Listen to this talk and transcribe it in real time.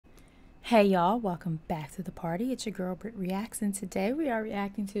Hey y'all, welcome back to the party. It's your girl BrittReacts, and today we are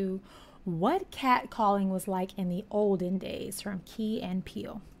reacting to what catcalling was like in the olden days from Key and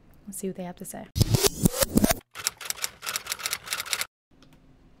Peele. Let's see what they have to say.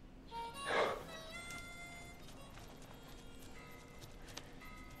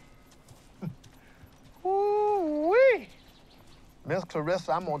 Ooh-wee. Miss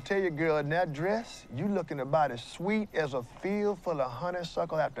Clarissa, I'm gonna tell you, girl, in that dress, you looking about as sweet as a field full of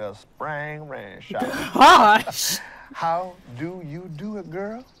honeysuckle after a spring rain shower. Gosh! How do you do it,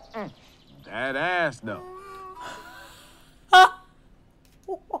 girl? That ass, though. What?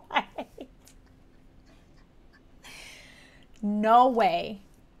 No way.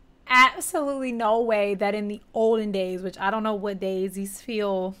 Absolutely no way that in the olden days, which I don't know what days these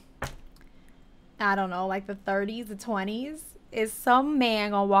feel, I don't know, like the 30s, the 20s, is some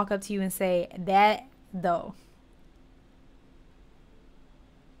man gonna walk up to you and say, that though.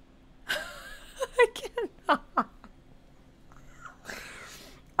 I cannot.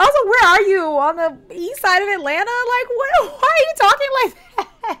 Also, where are you? On the east side of Atlanta? Like, why are you talking like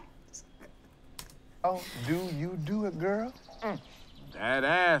that? How do you do it, girl? That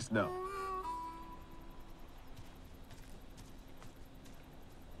ass, though.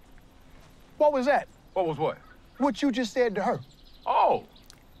 What was that? What was what? What you just said to her? Oh,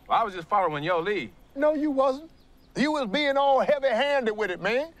 well, I was just following your lead. No, you wasn't. You was being all heavy-handed with it,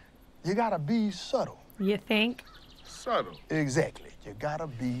 man. You gotta be subtle. You think? Subtle. Exactly. You gotta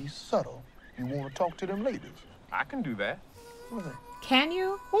be subtle. You wanna talk to them ladies. I can do that. What's that? Can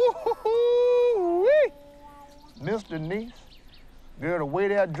you? Ooh-hoo-hoo-wee. Miss Denise, girl, the way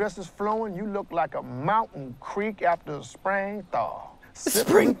that dress is flowing, you look like a mountain creek after a spring thaw.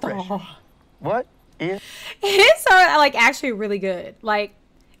 Spring thaw. What is? His are like actually really good. Like,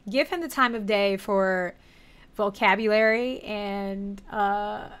 give him the time of day for vocabulary and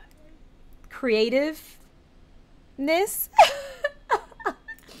creativeness.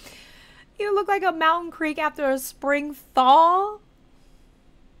 You look like a mountain creek after a spring thaw.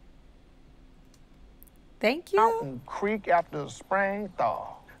 Thank you. Mountain creek after a spring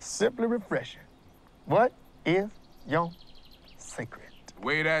thaw. Simply refreshing. What is your secret? The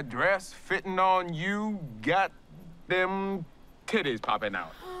way that dress fitting on you got them titties popping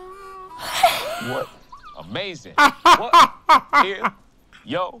out. What? Amazing. What is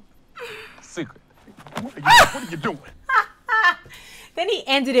your secret? What are you doing? Then he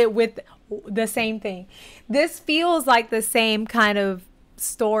ended it with the same thing. This feels like the same kind of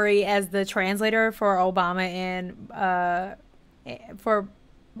story as the translator for Obama and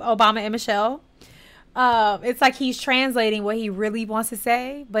Michelle. It's like he's translating what he really wants to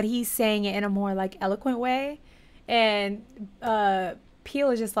say, but he's saying it in a more like eloquent way. And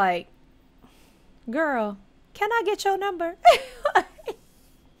Peele is just like, girl, can I get your number?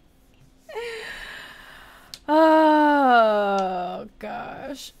 Oh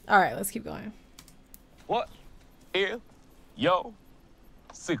gosh. All right, let's keep going. What is your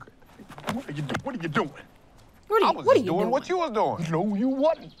secret? What are you doing? What are you doing? I was just doing what you was doing. No, you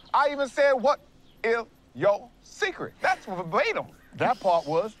wasn't. I even said, what is your secret? That's verbatim. That part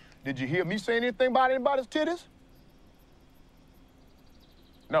was, did you hear me say anything about anybody's titties?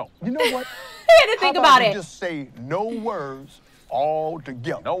 No. You know what? He had to think about it. Just say no words all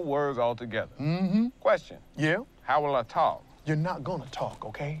together. No words altogether. Mm-hmm. Question. Yeah? How will I talk? You're not gonna talk,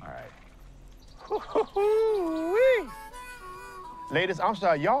 okay? All right. Ladies, I'm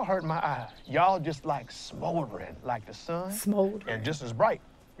sorry, y'all hurt my eye. Y'all just like smoldering like the sun. Smoldering. And just as bright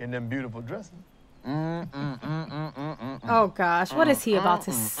in them beautiful dresses. Oh gosh, what is he about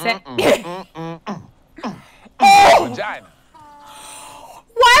to say? Vagina.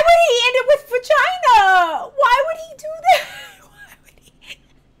 Why would he end it with vagina? Why would he do that? Why would he?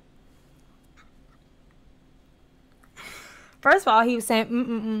 First of all, he was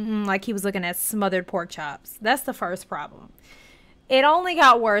saying like he was looking at smothered pork chops. That's the first problem. It only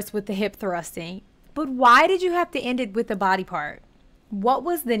got worse with the hip thrusting. But why did you have to end it with the body part? What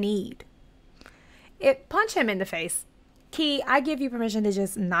was the need? Punch him in the face. Key, I give you permission to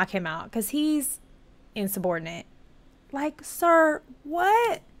just knock him out because he's insubordinate. Like, sir,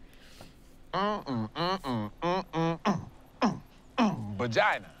 what?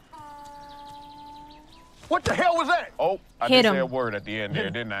 Vagina. What the hell was that? Oh, I Hit just him. said a word at the end there,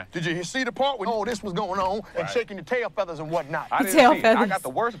 didn't I? Did you see the part when all this was going on and Right. shaking the tail feathers and whatnot? I didn't Tail see it. I feathers. got the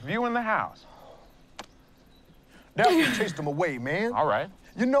worst view in the house. That's what chased them away, man. All right.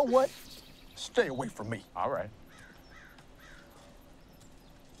 You know what? Stay away from me. All right.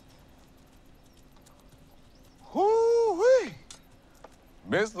 Woo-wee.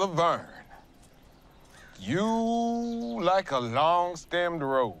 Miss Laverne, you like a long-stemmed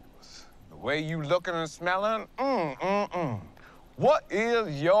rose. way you looking and smelling, What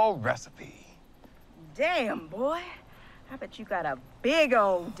is your recipe? Damn, boy. I bet you got a big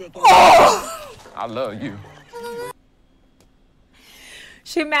old dick in I love you.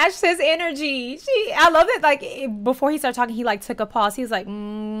 She matched his energy. I love it. Like, before he started talking, he like took a pause. He was like,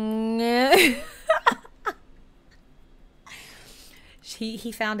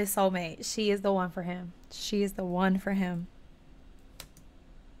 he found his soulmate. She is the one for him. She is the one for him.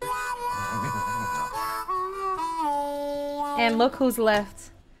 And look who's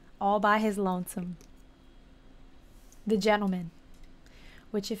left, all by his lonesome. The gentleman.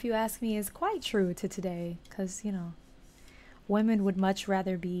 Which, if you ask me, is quite true to today. Because, you know, women would much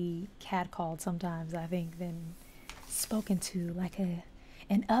rather be catcalled sometimes, I think, than spoken to like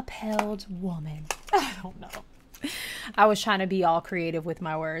an upheld woman. I don't know. I was trying to be all creative with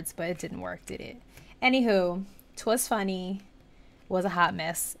my words, but it didn't work, did it? Anywho, 'twas funny, was a hot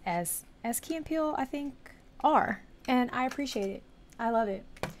mess, as Key and Peele, I think, are. And I appreciate it. I love it.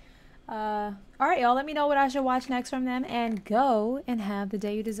 All right, y'all, let me know what I should watch next from them, and go and have the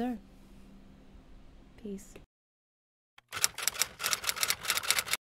day you deserve. Peace.